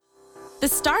The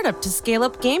Startup to Scale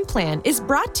Up game plan is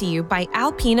brought to you by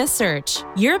Alpina Search,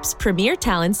 Europe's premier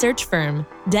talent search firm,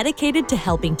 dedicated to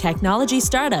helping technology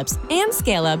startups and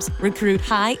scale-ups recruit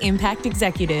high-impact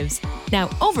executives. Now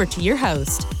over to your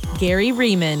host, Gary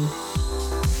Riemann.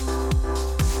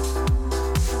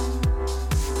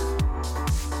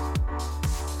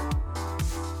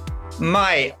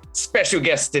 My special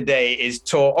guest today is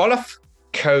Tor Olof,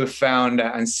 co-founder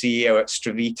and CEO at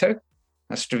Stravito.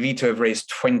 Now, Stravito have raised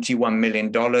 $21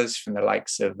 million from the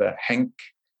likes of Henk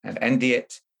and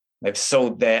Endiet. They've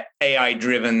sold their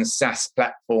AI-driven Saas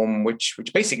platform, which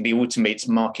basically automates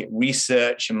market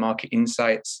research and market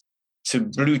insights to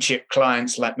blue-chip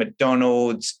clients like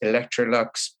McDonald's,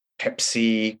 Electrolux,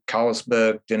 Pepsi,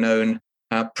 Carlsberg, Danone.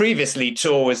 Previously,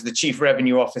 Tor was the chief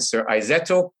revenue officer at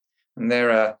Izettle, and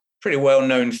they're a pretty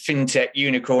well-known fintech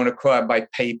unicorn acquired by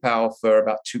PayPal for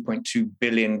about $2.2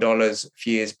 billion a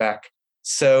few years back.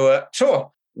 So,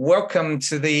 Tor, welcome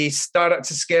to the Startup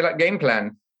to Scale Up game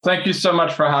plan. Thank you so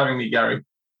much for having me, Gary.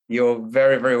 You're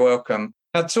very, very welcome.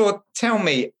 Now, Tor, tell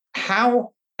me,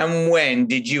 how and when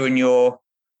did you and your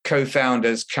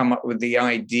co-founders come up with the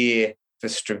idea for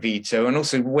Stravito? And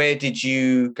also, where did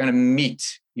you kind of meet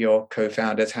your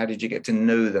co-founders? How did you get to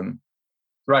know them?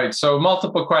 Right. So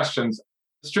multiple questions.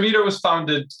 Stravito was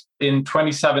founded in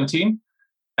 2017.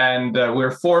 And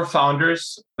we're four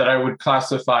founders that I would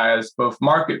classify as both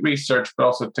market research, but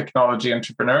also technology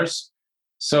entrepreneurs.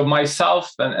 So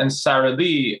myself and Sarah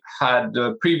Lee had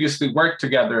previously worked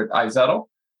together at Izettle.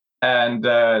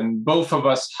 And both of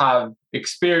us have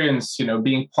experience,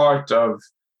 being part of,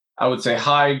 I would say,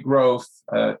 high growth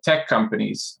tech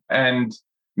companies. And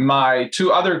my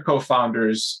two other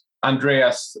co-founders,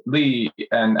 Andreas Lee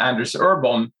and Anders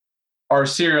Urbon, are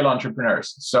serial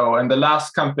entrepreneurs. So, and the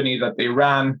last company that they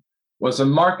ran was a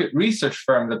market research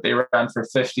firm that they ran for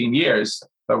 15 years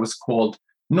that was called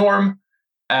Norm.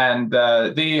 And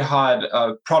they had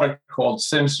a product called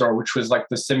SimStore, which was like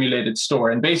the simulated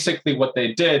store. And basically what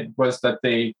they did was that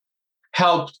they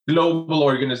helped global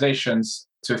organizations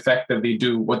to effectively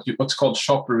do what's called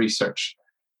shopper research.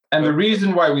 And the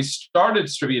reason why we started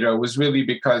Stravito was really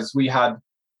because we had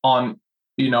on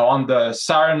the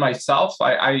Sarah and myself,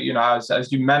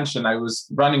 as you mentioned, I was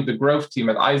running the growth team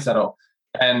at Izettle,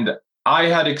 and I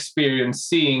had experience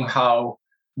seeing how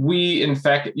we, in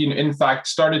fact,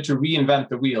 started to reinvent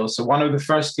the wheel. So one of the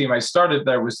first team I started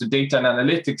there was the data and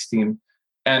analytics team.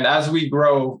 And as we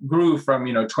grew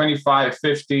from, 25,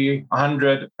 50,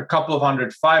 100, a couple of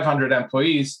hundred, 500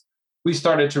 employees, we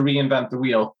started to reinvent the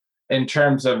wheel in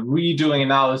terms of redoing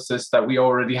analysis that we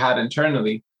already had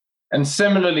internally. And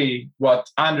similarly, what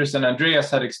Anders and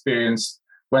Andreas had experienced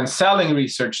when selling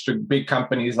research to big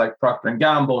companies like Procter &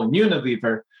 Gamble and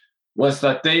Unilever was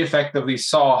that they effectively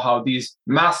saw how these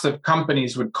massive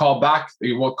companies would call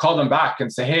them back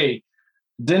and say, hey,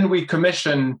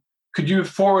 could you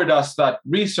forward us that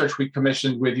research we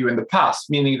commissioned with you in the past?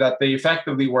 Meaning that they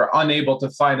effectively were unable to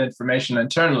find information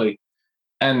internally.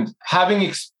 And having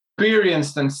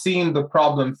experienced and seen the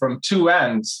problem from two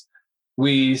ends,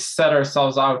 we set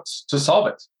ourselves out to solve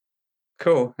it.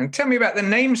 Cool. And tell me about the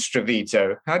name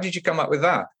Stravito. How did you come up with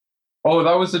that? Oh,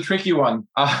 that was a tricky one.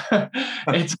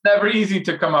 It's never easy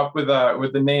to come up with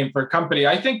a name for a company.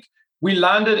 I think we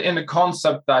landed in a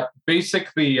concept that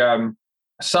basically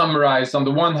summarized, on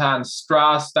the one hand,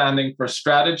 Stra standing for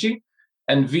strategy,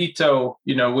 and Vito,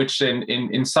 which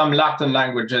in some Latin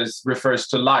languages refers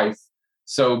to life.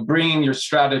 So bringing your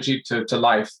strategy to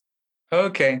life.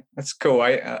 Okay, that's cool.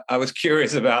 I was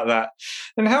curious about that.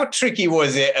 And how tricky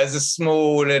was it as a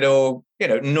small little,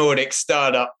 Nordic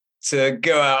startup to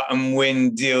go out and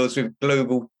win deals with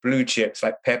global blue chips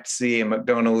like Pepsi and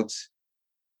McDonald's?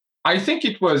 I think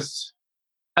it was,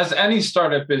 as any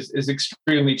startup is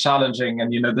extremely challenging.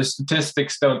 And, the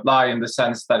statistics don't lie in the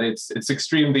sense that it's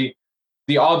extremely,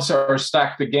 the odds are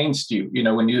stacked against you,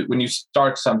 when you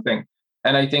start something.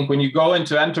 And I think when you go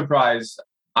into enterprise,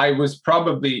 I was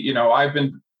probably,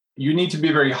 you need to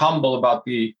be very humble about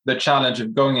the challenge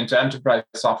of going into enterprise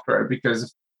software,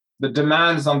 because the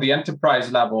demands on the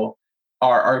enterprise level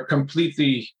are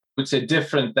completely, I would say,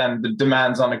 different than the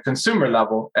demands on a consumer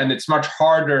level. And it's much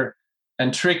harder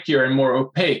and trickier and more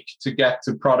opaque to get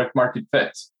to product market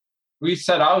fit. We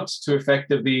set out to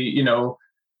effectively,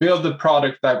 build a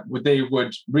product that they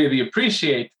would really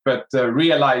appreciate, but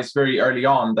realize very early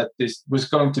on that this was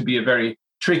going to be a very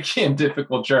tricky and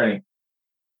difficult journey.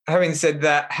 Having said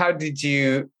that, how did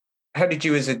you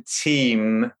as a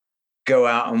team go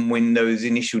out and win those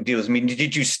initial deals? I mean,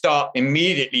 did you start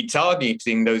immediately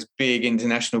targeting those big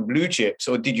international blue chips,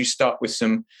 or did you start with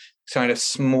some kind of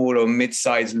small or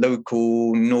mid-sized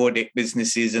local Nordic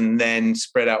businesses and then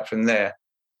spread out from there?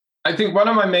 I think one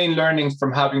of my main learnings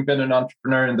from having been an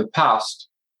entrepreneur in the past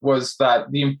was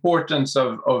that the importance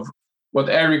of what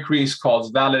Eric Ries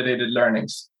calls validated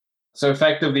learnings. So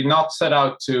effectively not set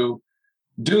out to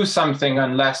do something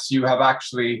unless you have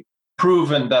actually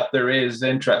proven that there is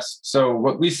interest. So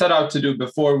what we set out to do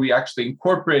before we actually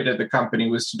incorporated the company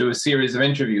was to do a series of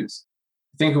interviews.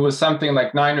 I think it was something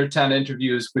like 9 or 10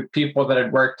 interviews with people that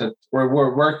had worked at or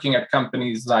were working at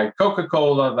companies like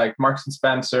Coca-Cola, like Marks and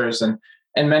Spencer's, and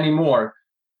many more,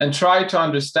 and try to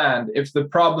understand if the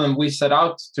problem we set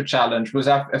out to challenge was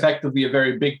effectively a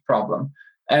very big problem.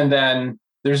 And then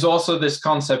there's also this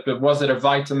concept of, was it a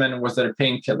vitamin or was it a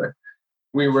painkiller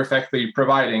we were effectively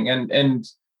providing? And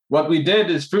what we did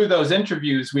is through those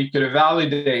interviews, we could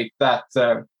validate that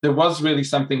there was really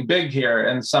something big here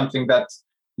and something that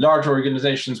large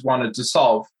organizations wanted to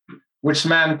solve, which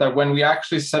meant that when we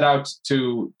actually set out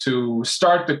to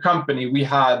start the company, we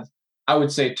had, I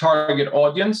would say, target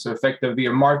audience, so effectively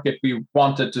a market we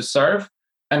wanted to serve,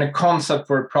 and a concept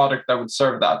for a product that would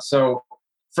serve that. So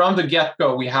from the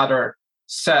get-go, we had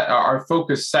our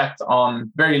focus set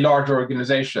on very large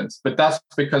organizations, but that's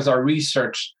because our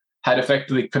research had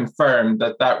effectively confirmed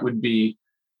that would be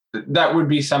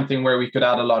something where we could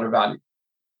add a lot of value.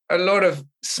 A lot of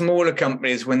smaller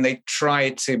companies, when they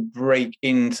try to break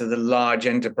into the large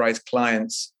enterprise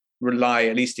clients, rely,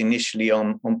 at least initially,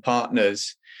 on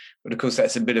partners. But of course,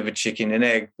 that's a bit of a chicken and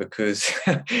egg, because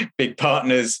big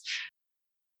partners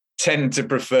tend to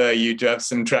prefer you to have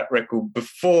some track record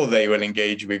before they will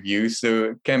engage with you. So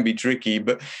it can be tricky.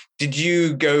 But did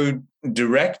you go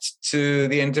direct to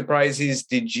the enterprises?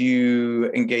 Did you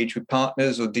engage with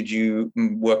partners, or did you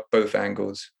work both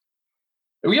angles?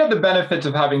 We had the benefit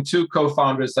of having 2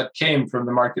 co-founders that came from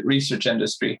the market research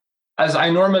industry. As I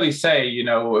normally say,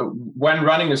 when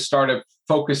running a startup,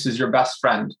 focus is your best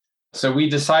friend. So we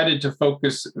decided to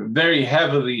focus very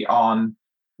heavily on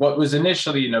what was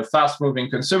initially, fast-moving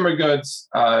consumer goods.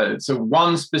 So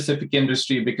one specific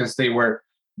industry, because they were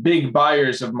big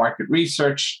buyers of market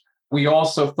research. We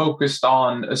also focused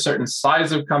on a certain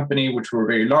size of company, which were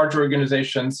very large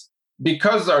organizations.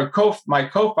 Because my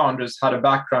co-founders had a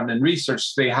background in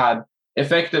research, they had,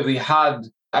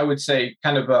 I would say,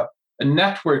 kind of a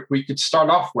network we could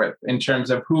start off with in terms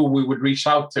of who we would reach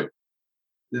out to.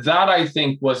 That, I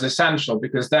think, was essential,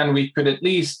 because then we could at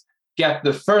least get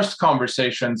the first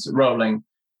conversations rolling.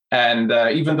 And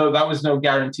even though that was no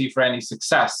guarantee for any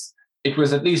success, it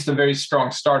was at least a very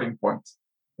strong starting point.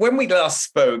 When we last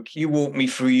spoke, you walked me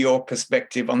through your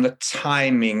perspective on the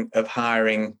timing of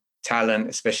hiring talent,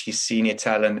 especially senior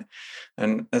talent.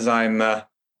 And as I'm an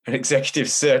executive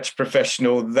search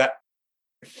professional, that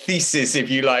thesis,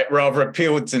 if you like, rather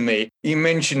appealed to me. You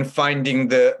mentioned finding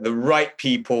the right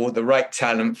people, the right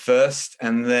talent first,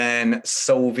 and then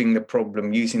solving the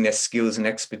problem, using their skills and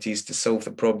expertise to solve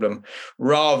the problem,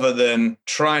 rather than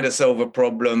trying to solve a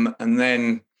problem and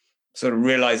then sort of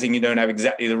realizing you don't have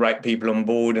exactly the right people on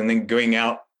board, and then going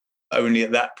out only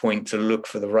at that point to look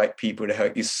for the right people to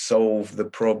help you solve the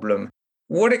problem.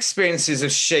 What experiences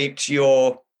have shaped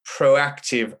your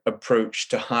proactive approach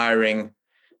to hiring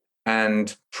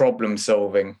and problem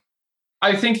solving?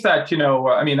 I think that,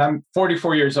 I'm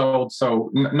 44 years old, so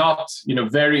not,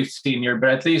 very senior,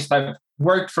 but at least I've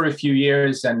worked for a few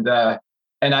years, and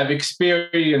I've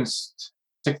experienced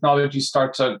technology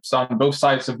startups on both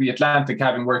sides of the Atlantic,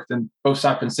 having worked in both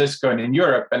San Francisco and in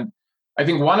Europe. And I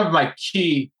think one of my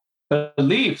key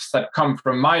beliefs that come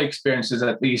from my experiences,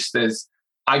 at least, is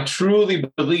I truly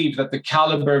believe that the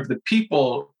caliber of the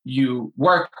people you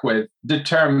work with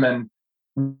determine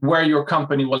where your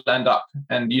company will end up,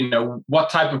 and what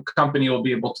type of company you'll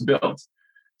be able to build.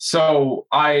 So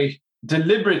I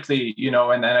deliberately,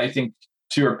 and I think,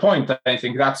 to your point, I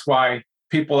think that's why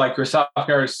people like yourself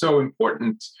are so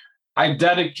important. I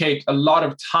dedicate a lot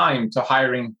of time to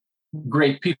hiring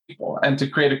great people and to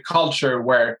create a culture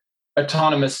where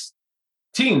autonomous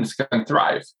teams can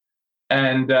thrive.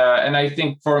 And I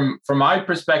think from my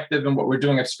perspective and what we're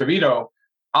doing at Stravito,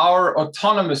 our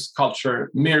autonomous culture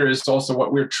mirrors also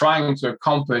what we're trying to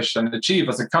accomplish and achieve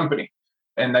as a company.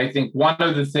 And I think one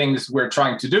of the things we're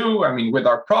trying to do, with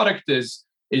our product is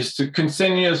to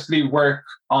continuously work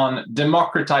on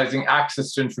democratizing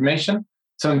access to information,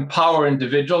 to empower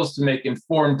individuals to make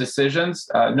informed decisions,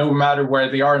 no matter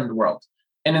where they are in the world.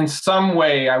 And in some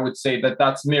way, I would say that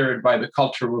that's mirrored by the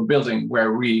culture we're building,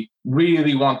 where we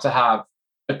really want to have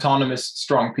autonomous,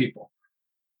 strong people.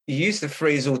 You use the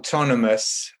phrase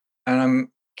autonomous, and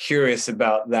I'm curious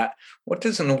about that. What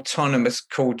does an autonomous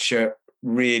culture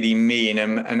really mean?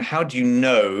 And how do you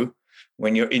know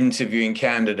when you're interviewing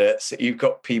candidates, that you've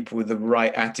got people with the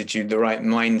right attitude, the right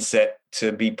mindset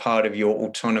to be part of your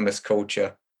autonomous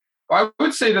culture? I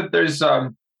would say that there's,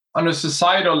 on a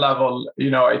societal level,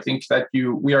 I think that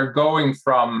we are going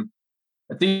from,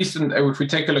 at least if we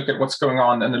take a look at what's going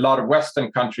on in a lot of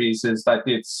Western countries, is that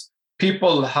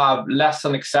people have less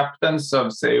an acceptance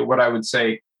of, say, what I would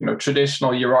say,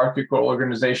 traditional hierarchical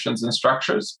organizations and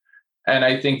structures. And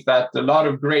I think that a lot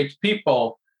of great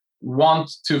people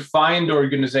want to find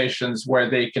organizations where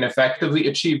they can effectively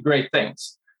achieve great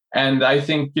things. And I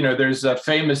think, there's a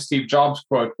famous Steve Jobs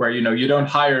quote where, you don't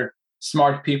hire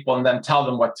smart people and then tell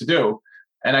them what to do.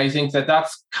 And I think that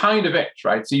that's kind of it,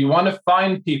 right? So you want to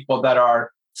find people that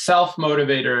are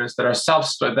self-motivators, that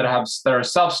are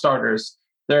self-starters.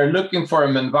 They're looking for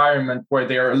an environment where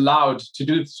they are allowed to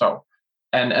do so.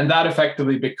 And that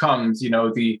effectively becomes,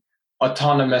 the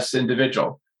autonomous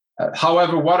individual.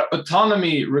 However, what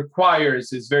autonomy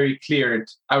requires is very clear,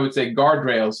 I would say,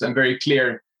 guardrails and very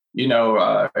clear,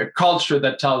 a culture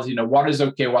that tells, what is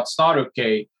okay, what's not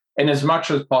okay, and as much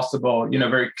as possible,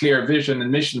 very clear vision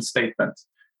and mission statement.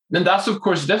 And that's, of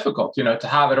course, difficult, to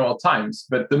have at all times.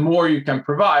 But the more you can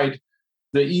provide,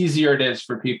 the easier it is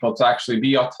for people to actually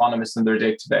be autonomous in their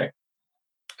day-to-day.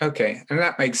 Okay, and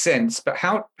that makes sense. But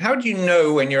how do you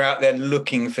know when you're out there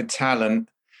looking for talent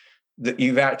that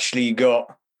you've actually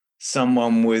got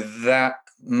someone with that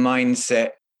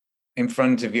mindset in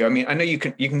front of you? I mean, I know you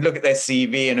can look at their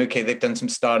CV and, okay, they've done some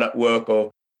startup work,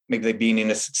 or maybe they've been in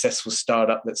a successful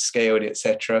startup that's scaled,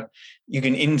 etc. You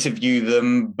can interview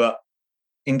them, but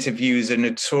interviews are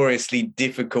notoriously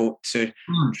difficult to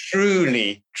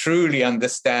truly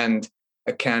understand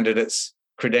a candidate's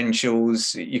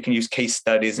credentials. You can use case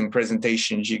studies and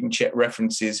presentations. You can check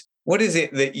references. What is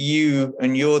it that you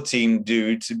and your team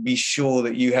do to be sure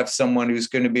that you have someone who's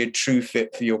going to be a true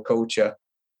fit for your culture?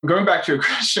 Going back to your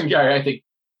question, Gary, I think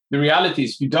the reality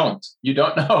is you don't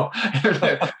know.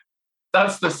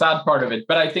 That's the sad part of it.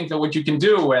 But I think that what you can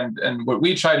do and what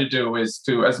we try to do is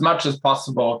to, as much as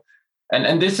possible,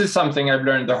 and this is something I've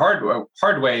learned the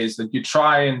hard way, is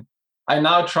that I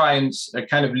now try and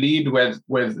kind of lead with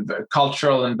the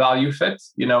cultural and value fit,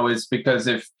 is because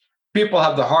if people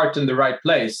have the heart in the right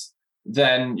place,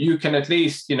 then you can at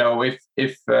least,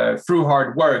 if through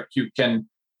hard work, you can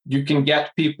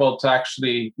get people to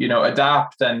actually,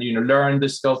 adapt and, learn the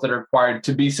skills that are required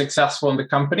to be successful in the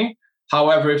company.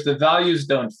 However, if the values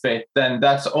don't fit, then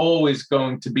that's always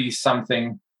going to be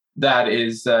something that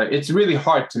is, it's really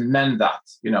hard to mend that,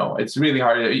 it's really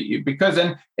hard because,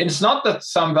 and it's not that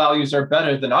some values are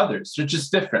better than others, they're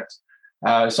just different.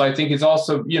 So I think it's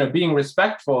also, being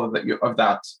respectful of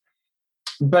that.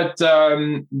 But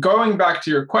going back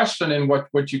to your question and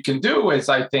what you can do is,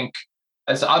 I think,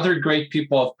 as other great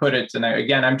people have put it, and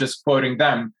I'm just quoting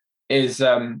them, is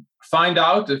find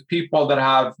out if people that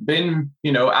have been,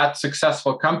 at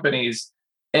successful companies,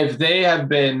 if they have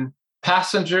been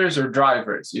passengers or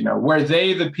drivers, were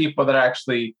they the people that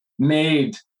actually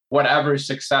made whatever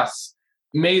success,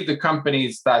 made the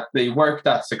companies that they worked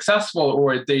at successful,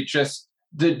 or did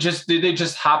they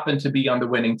just happen to be on the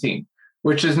winning team,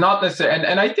 which is not necessarily,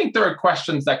 and I think there are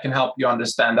questions that can help you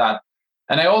understand that.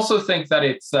 And I also think that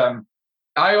it's,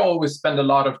 I always spend a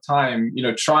lot of time,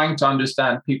 trying to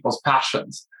understand people's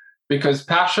passions, because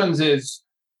passions is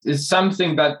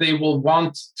something that they will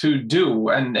want to do.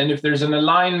 And if there's an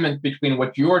alignment between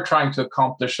what you're trying to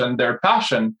accomplish and their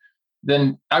passion,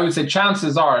 then I would say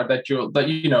chances are that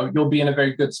you'll be in a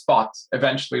very good spot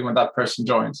eventually when that person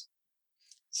joins.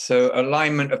 So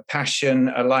alignment of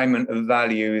passion, alignment of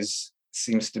values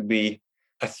seems to be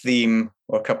a theme,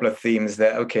 or a couple of themes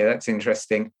there. Okay, that's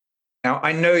interesting. Now,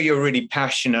 I know you're really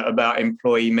passionate about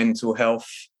employee mental health.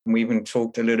 We even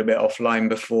talked a little bit offline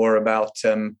before about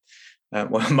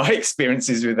my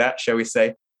experiences with that, shall we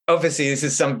say. Obviously, this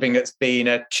is something that's been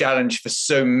a challenge for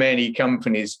so many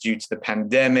companies due to the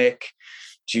pandemic,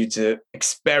 due to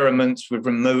experiments with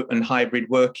remote and hybrid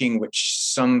working, which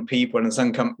some people and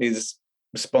some companies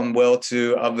respond well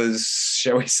to, others,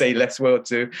 shall we say, less well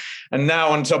to. And now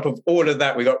on top of all of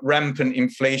that, we've got rampant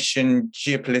inflation,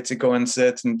 geopolitical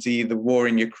uncertainty, the war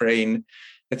in Ukraine,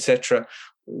 etc.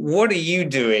 What are you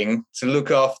doing to look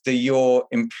after your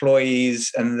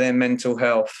employees and their mental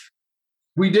health?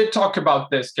 We did talk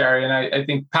about this, Gary, and I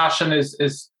think passion is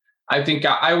I think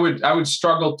I would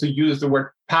struggle to use the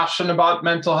word passion about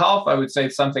mental health. I would say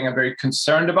it's something I'm very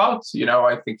concerned about.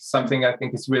 I think something I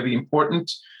think is really important.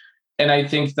 And I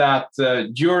think that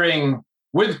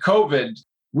with COVID,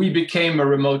 we became a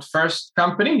remote first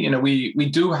company. We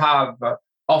do have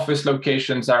office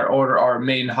locations are our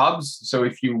main hubs. So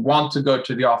if you want to go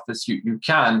to the office, you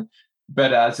can.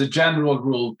 but as a general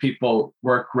rule, people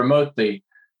work remotely.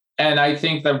 And I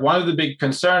think that one of the big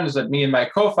concerns that me and my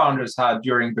co-founders had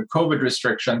during the COVID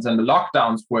restrictions and the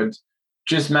lockdowns would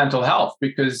just mental health,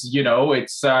 because,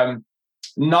 it's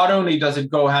not only does it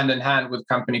go hand in hand with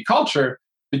company culture,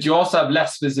 but you also have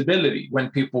less visibility when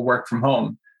people work from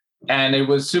home. And it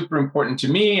was super important to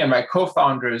me and my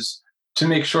co-founders to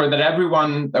make sure that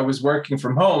everyone that was working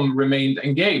from home remained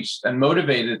engaged and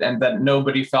motivated, and that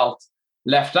nobody felt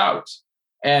left out.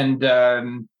 And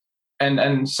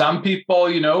some people,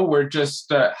 were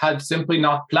just had simply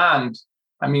not planned.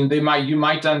 I mean, you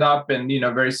might end up in,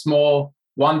 very small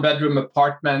 1-bedroom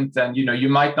apartment, and, you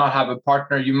might not have a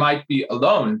partner, you might be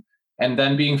alone. And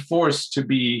then being forced to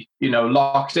be,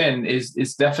 locked in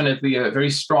is definitely a very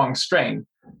strong strain.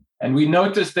 And we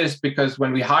noticed this because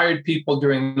when we hired people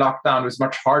during lockdown, it was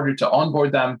much harder to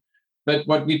onboard them. But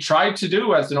what we tried to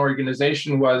do as an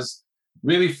organization was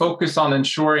really focus on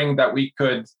ensuring that we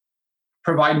could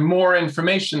provide more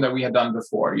information that we had done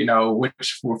before,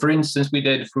 which, for instance, we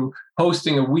did through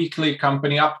hosting a weekly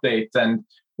company update. And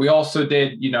we also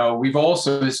did, we've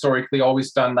also historically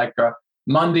always done like a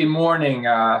Monday morning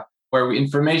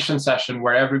information session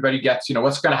where everybody gets,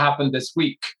 what's going to happen this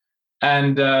week.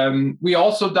 And we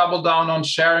also doubled down on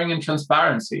sharing and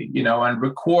transparency, and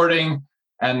recording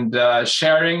and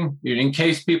sharing in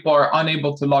case people are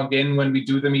unable to log in when we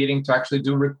do the meeting, to actually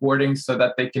do recordings so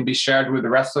that they can be shared with the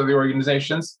rest of the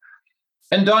organizations.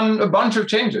 And done a bunch of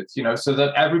changes, so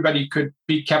that everybody could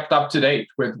be kept up to date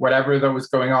with whatever that was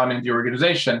going on in the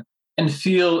organization and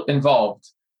feel involved,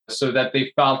 so that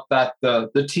they felt that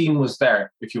the team was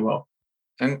there, if you will.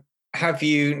 And have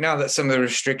you, now that some of the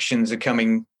restrictions are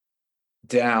coming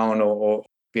down or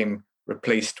being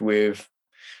replaced with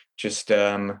just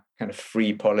kind of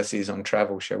free policies on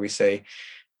travel, shall we say,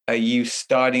 are you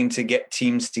starting to get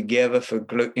teams together for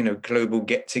global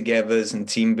get-togethers and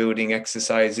team building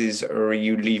exercises, or are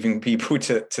you leaving people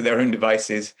to their own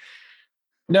devices?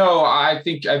 No, I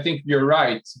think you're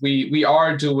right.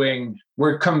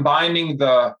 We're combining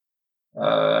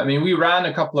we ran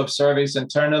a couple of surveys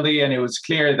internally, and it was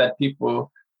clear that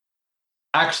people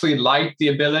actually liked the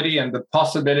ability and the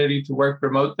possibility to work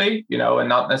remotely, and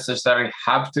not necessarily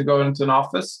have to go into an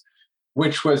office,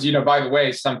 which was, by the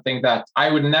way, something that I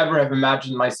would never have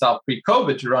imagined myself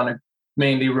pre-COVID to run a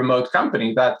mainly remote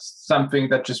company. That's something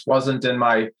that just wasn't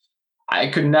I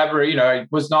could never, it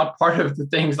was not part of the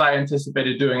things I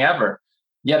anticipated doing ever,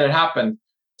 yet it happened.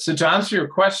 So to answer your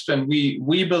question,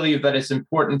 we believe that it's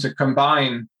important to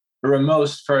combine a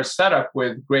remote first setup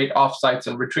with great offsites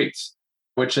and retreats,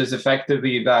 which is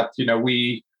effectively that,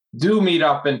 we do meet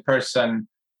up in person,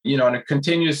 on a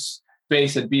continuous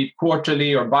basis, be it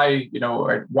quarterly or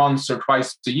once or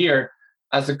twice a year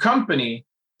as a company.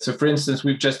 So for instance,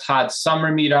 we've just had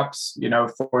summer meetups,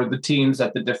 for the teams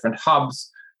at the different hubs,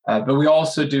 but we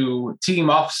also do team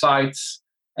offsites.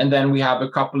 And then we have a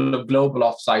couple of global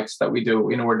offsites that we do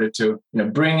in order to,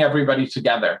 bring everybody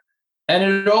together. And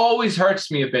it always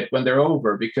hurts me a bit when they're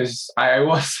over, because I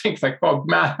always think like, oh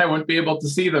man, I won't be able to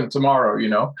see them tomorrow,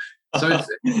 So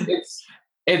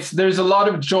it's there's a lot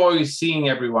of joy seeing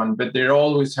everyone, but it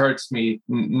always hurts me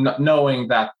knowing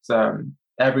that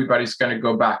everybody's going to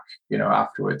go back,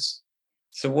 afterwards.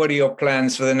 So what are your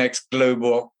plans for the next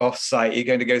global offsite? You're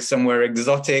going to go somewhere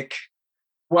exotic?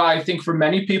 Well, I think for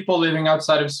many people living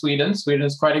outside of Sweden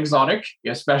is quite exotic,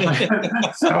 especially.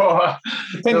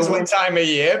 Depends what time of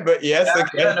year, but yes.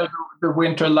 The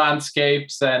winter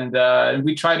landscapes, and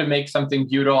we try to make something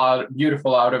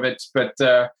beautiful out of it. But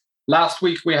last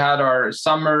week we had our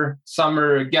summer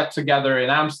get together in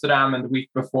Amsterdam, and the week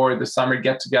before the summer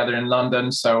get together in London.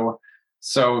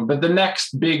 But the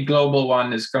next big global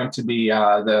one is going to be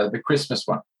the Christmas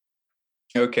one.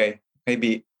 Okay,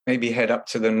 maybe head up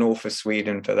to the north of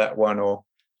Sweden for that one, or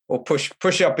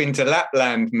push up into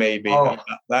Lapland, maybe.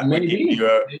 That would give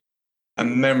you a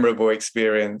memorable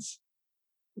experience.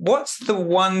 What's the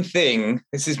one thing,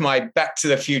 this is my back to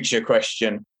the future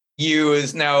question, you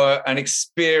as now an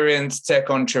experienced tech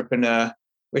entrepreneur,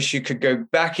 wish you could go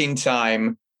back in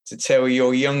time to tell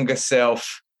your younger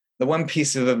self, the one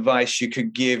piece of advice you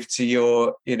could give to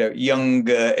your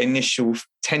younger initial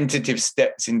tentative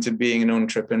steps into being an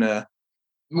entrepreneur?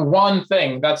 One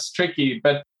thing, that's tricky,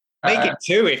 but make it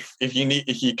two if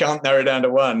you can't narrow down to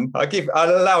one.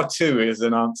 I'll allow two as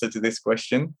an answer to this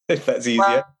question, if that's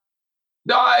easier.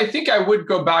 No, I think I would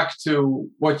go back to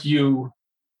what you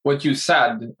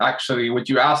said, actually, what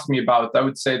you asked me about. I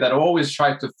would say that I always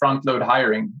try to front load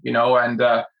hiring, and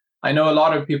I know a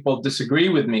lot of people disagree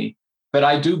with me, but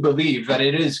I do believe that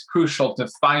it is crucial to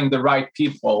find the right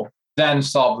people, then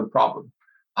solve the problem.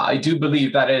 I do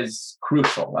believe that is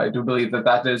crucial. I do believe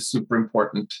that is super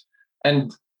important.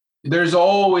 And there's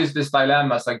always this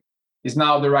dilemma. It's like, is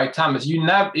now the right time? You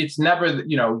never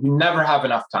have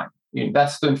enough time.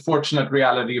 That's the unfortunate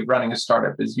reality of running a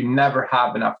startup, is you never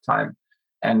have enough time.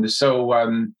 And so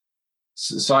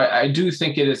I do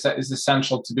think it is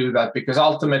essential to do that, because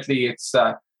ultimately it's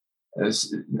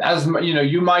as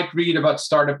you might read about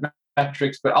startup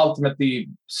metrics, but ultimately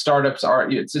startups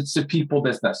it's a people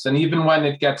business. And even when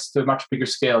it gets to a much bigger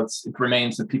scale, it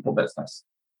remains a people business.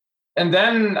 And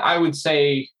then I would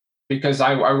say, because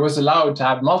I was allowed to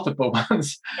have multiple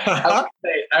ones, I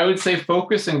would say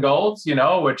focus and goals,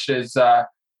 which is, I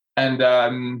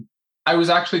was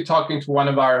actually talking to one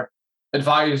of our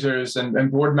advisors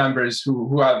and board members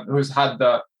who's had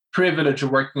the privilege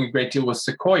of working a great deal with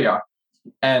Sequoia.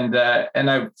 And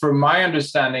from my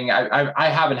understanding, I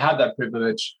haven't had that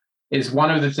privilege, is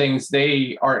one of the things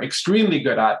they are extremely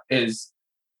good at is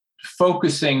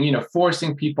focusing,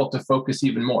 forcing people to focus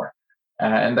even more.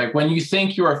 And like when you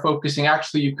think you are focusing,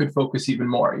 actually you could focus even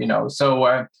more,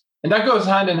 So, and that goes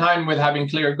hand in hand with having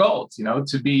clear goals,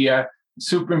 to be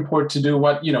super important to do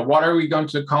what are we going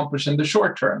to accomplish in the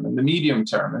short term, in the medium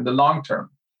term, in the long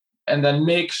term, and then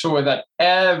make sure that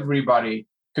everybody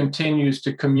continues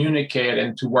to communicate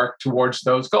and to work towards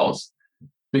those goals,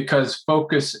 because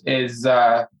focus is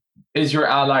your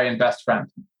ally and best friend.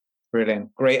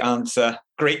 Brilliant. Great answer.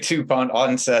 Great 2-part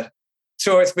answer.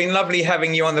 So it's been lovely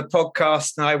having you on the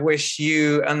podcast, and I wish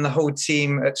you and the whole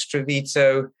team at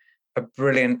Stravito a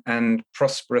brilliant and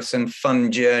prosperous and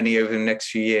fun journey over the next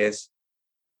few years.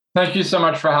 Thank you so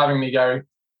much for having me, Gary.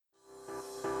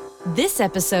 This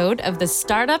episode of the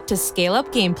Startup to Scale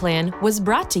Up Game Plan was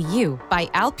brought to you by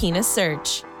Alpina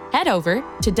Search. Head over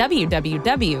to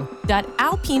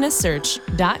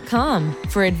www.alpinasearch.com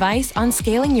for advice on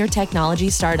scaling your technology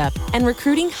startup and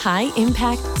recruiting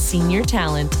high-impact senior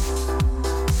talent.